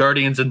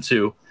Guardians in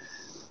 2,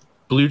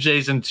 Blue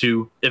Jays in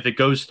 2. If it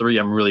goes 3,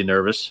 I'm really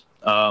nervous.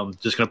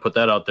 Just going to put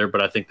that out there,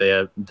 but I think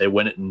they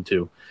win it in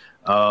 2.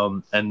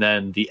 And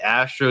then the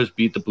Astros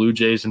beat the Blue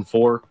Jays in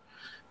 4.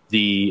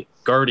 The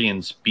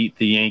Guardians beat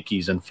the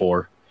Yankees in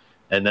 4.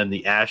 And then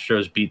the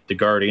Astros beat the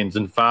Guardians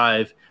in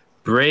 5.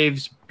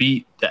 Braves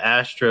beat the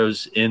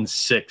Astros in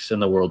 6 in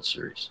the World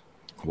Series.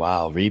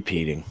 Wow,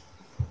 repeating.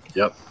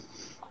 Yep.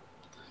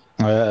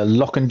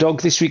 Lock and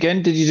dog this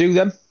weekend. Did you do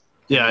them?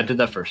 Yeah, I did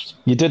that first.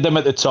 You did them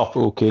at the top.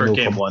 Okay. For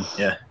game 1,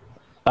 yeah.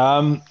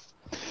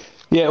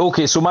 Yeah,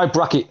 okay. So my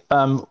bracket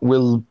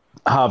will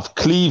have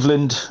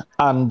Cleveland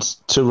and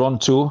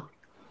Toronto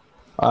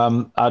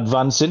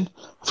advancing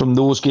from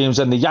those games.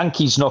 And the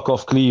Yankees knock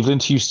off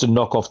Cleveland, Houston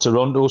knock off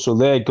Toronto. So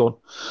they're gone.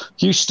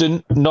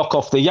 Houston knock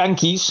off the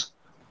Yankees.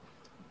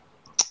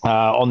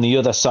 On the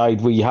other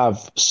side, we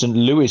have St.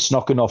 Louis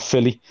knocking off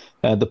Philly.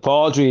 The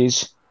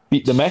Padres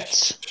beat the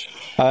Mets.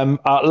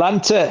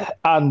 Atlanta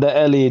and the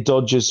LA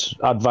Dodgers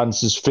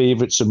advance as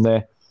favourites from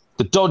there.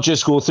 The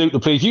Dodgers go through to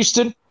play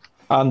Houston,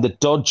 and the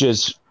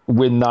Dodgers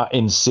win that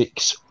in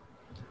 6.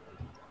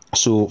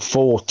 So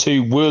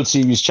 4-2 World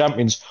Series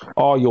champions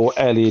are your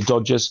LA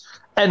Dodgers.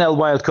 NL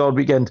wildcard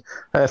weekend.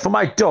 For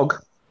my dog,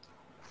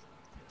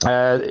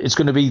 it's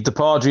going to be the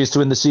Padres to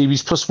win the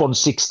series plus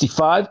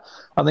 165.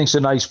 I think it's a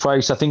nice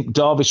price. I think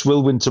Darvish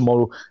will win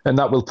tomorrow, and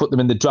that will put them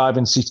in the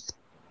driving seat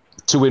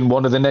to win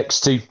one of the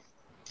next 2.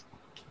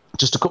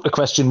 Just a couple of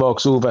question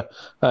marks over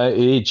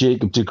A,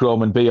 Jacob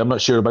deGrom, and B, I'm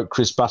not sure about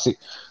Chris Bassett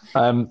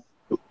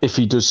if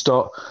he does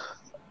start.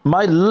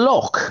 My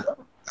lock,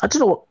 I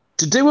don't know what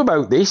to do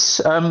about this.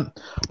 I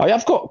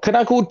have got, can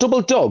I go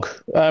double dog?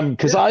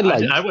 Because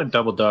I went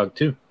double dog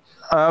too.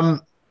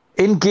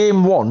 In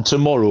game 1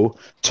 tomorrow,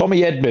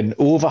 Tommy Edman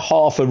over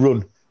half a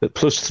run at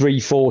plus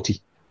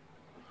 340.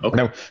 Okay.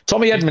 Now,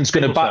 Tommy Edman's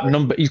going to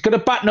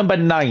bat number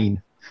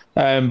 9.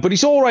 But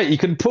he's all right. He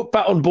can put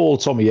bat on ball,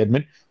 Tommy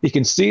Edman. He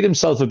can steal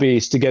himself a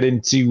base to get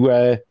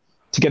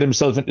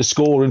himself into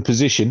scoring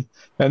position.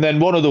 And then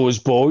one of those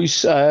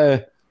boys,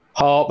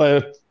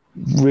 Harper,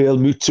 Real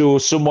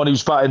Muto, someone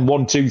who's batting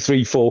 1, 2,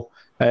 3, 4,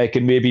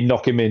 can maybe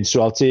knock him in.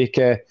 So I'll take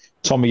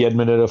Tommy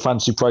Edman at a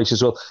fancy price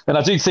as well. And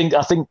I think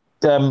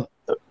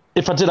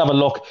if I did have a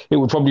look, it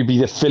would probably be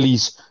the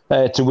Phillies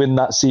to win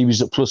that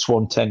series at plus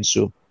 110.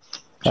 So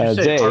did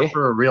you say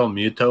Harper or Real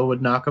Muto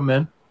would knock him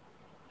in?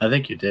 I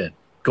think you did.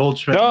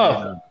 Goldschmidt,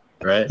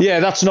 right? Yeah,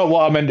 that's not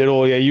what I meant at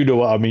all. Yeah, you know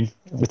what I mean.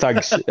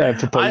 Thanks for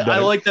pointing I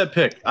like that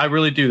pick. I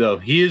really do, though.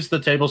 He is the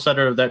table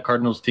setter of that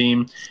Cardinals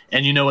team,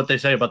 and you know what they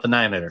say about the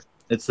 9-hitter.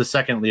 It's the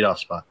second leadoff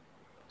spot.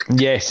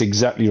 Yes,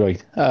 exactly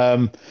right.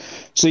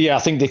 So yeah, I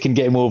think they can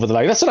get him over the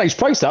line. That's a nice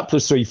price, that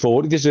plus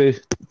 340. There's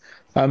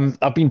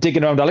I've been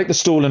digging around. I like the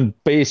stolen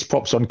base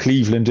props on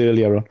Cleveland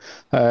earlier on,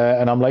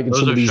 and I'm liking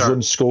some of these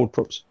runs scored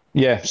props.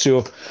 Yeah,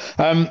 so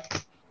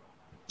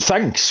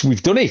thanks.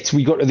 We've done it.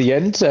 We got to the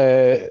end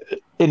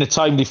in a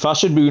timely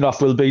fashion.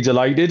 Munaf will be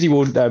delighted. He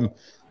won't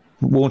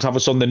have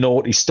us on the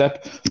naughty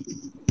step.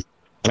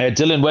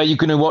 Dylan, where are you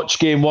going to watch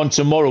game 1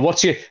 tomorrow? Are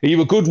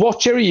you a good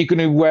watcher? Are you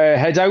going to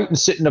head out and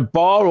sit in a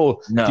bar, or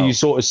do you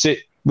sort of sit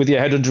with your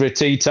head under a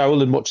tea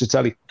towel and watch the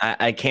telly?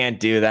 I can't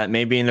do that.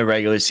 Maybe in the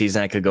regular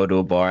season I could go to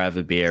a bar, have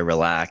a beer,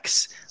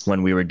 relax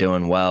when we were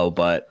doing well.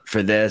 But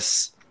for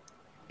this,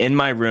 in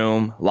my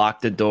room,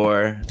 lock the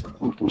door,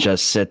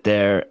 just sit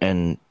there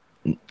and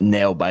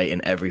nail bite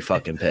in every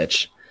fucking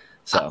pitch.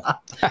 So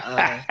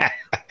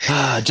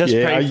just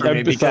pray for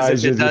me,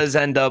 because if it does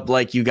end up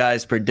like you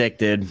guys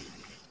predicted,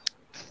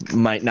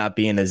 might not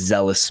be in a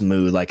zealous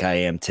mood like I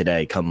am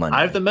today come Monday.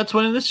 I have the Mets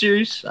winning the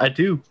series. I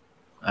do.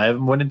 I have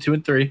them winning 2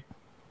 and 3.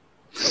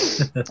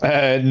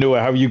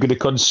 Noah, how are you going to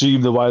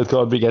consume the wild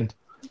card weekend?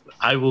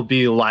 I will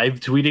be live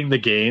tweeting the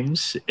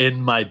games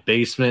in my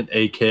basement,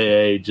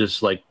 aka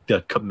just like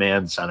the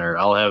command center.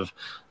 I'll have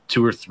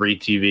 2 or 3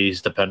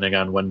 TVs depending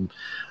on when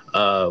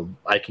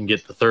I can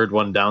get the third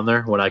one down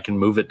there, when I can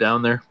move it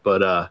down there.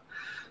 But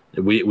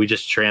we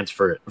just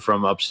transfer it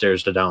from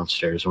upstairs to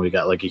downstairs, and we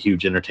got like a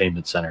huge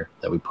entertainment center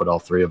that we put all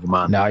 3 of them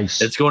on.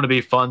 Nice. It's going to be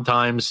fun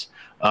times.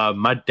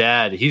 My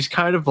dad, he's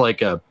kind of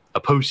like a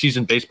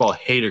postseason baseball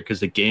hater because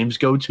the games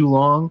go too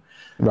long.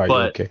 Right.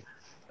 But, okay.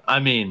 I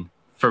mean,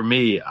 for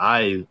me,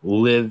 I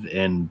live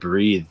and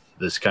breathe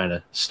this kind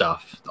of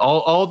stuff.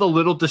 All the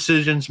little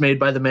decisions made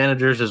by the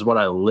managers is what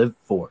I live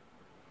for.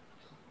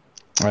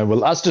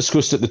 Well, as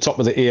discussed at the top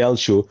of the AL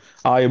show,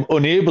 I am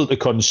unable to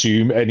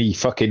consume any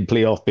fucking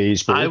playoff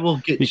baseball. I will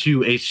get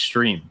you a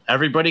stream.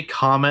 Everybody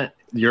comment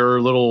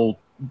your little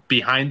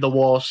behind the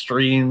wall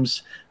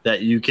streams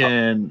that you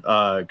can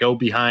go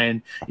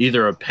behind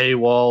either a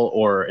paywall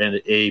or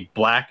a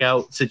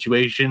blackout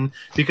situation,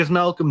 because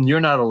Malcolm,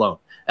 you're not alone.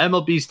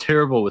 MLB's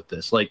terrible with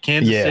this. Like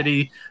Kansas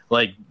City,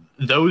 like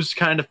those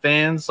kind of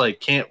fans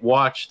like can't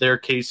watch their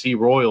KC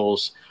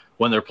Royals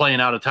when they're playing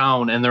out of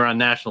town and they're on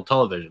national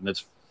television.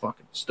 It's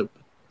fucking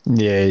stupid.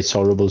 Yeah, it's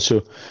horrible.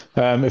 So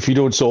if you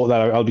don't sort that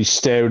out, I'll be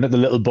staring at the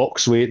little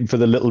box waiting for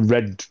the little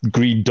red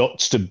green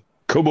dots to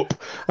come up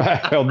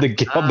on the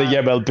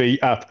MLB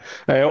app,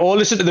 or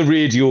listen to the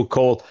radio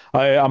call.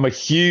 I'm a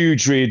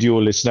huge radio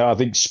listener. I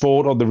think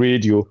sport on the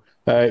radio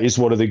is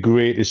one of the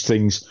greatest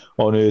things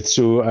on earth.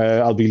 So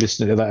I'll be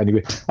listening to that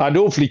anyway, and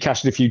hopefully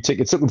cashing a few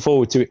tickets. Looking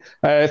forward to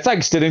it.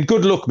 Thanks, Dylan.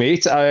 Good luck,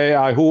 mate.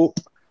 I hope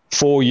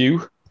for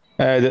you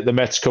that the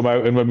Mets come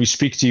out, and when we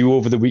speak to you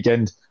over the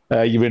weekend,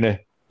 you're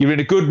in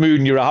a good mood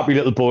and you're a happy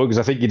little boy, because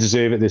I think you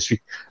deserve it this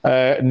week.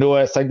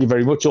 Noah, thank you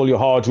very much. All your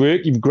hard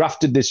work. You've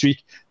grafted this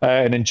week,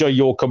 and enjoy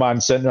your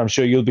command center. I'm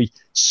sure you'll be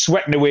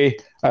sweating away,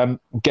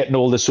 getting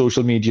all the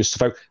social media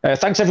stuff out.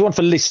 Thanks, everyone,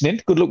 for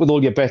listening. Good luck with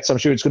all your bets. I'm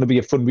sure it's going to be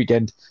a fun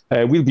weekend.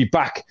 We'll be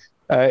back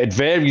at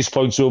various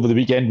points over the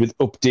weekend with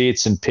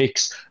updates and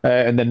picks,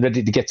 and then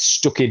ready to get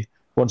stuck in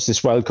once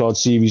this wildcard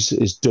series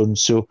is done.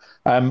 So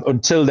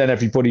until then,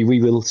 everybody, we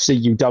will see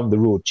you down the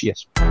road.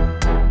 Cheers.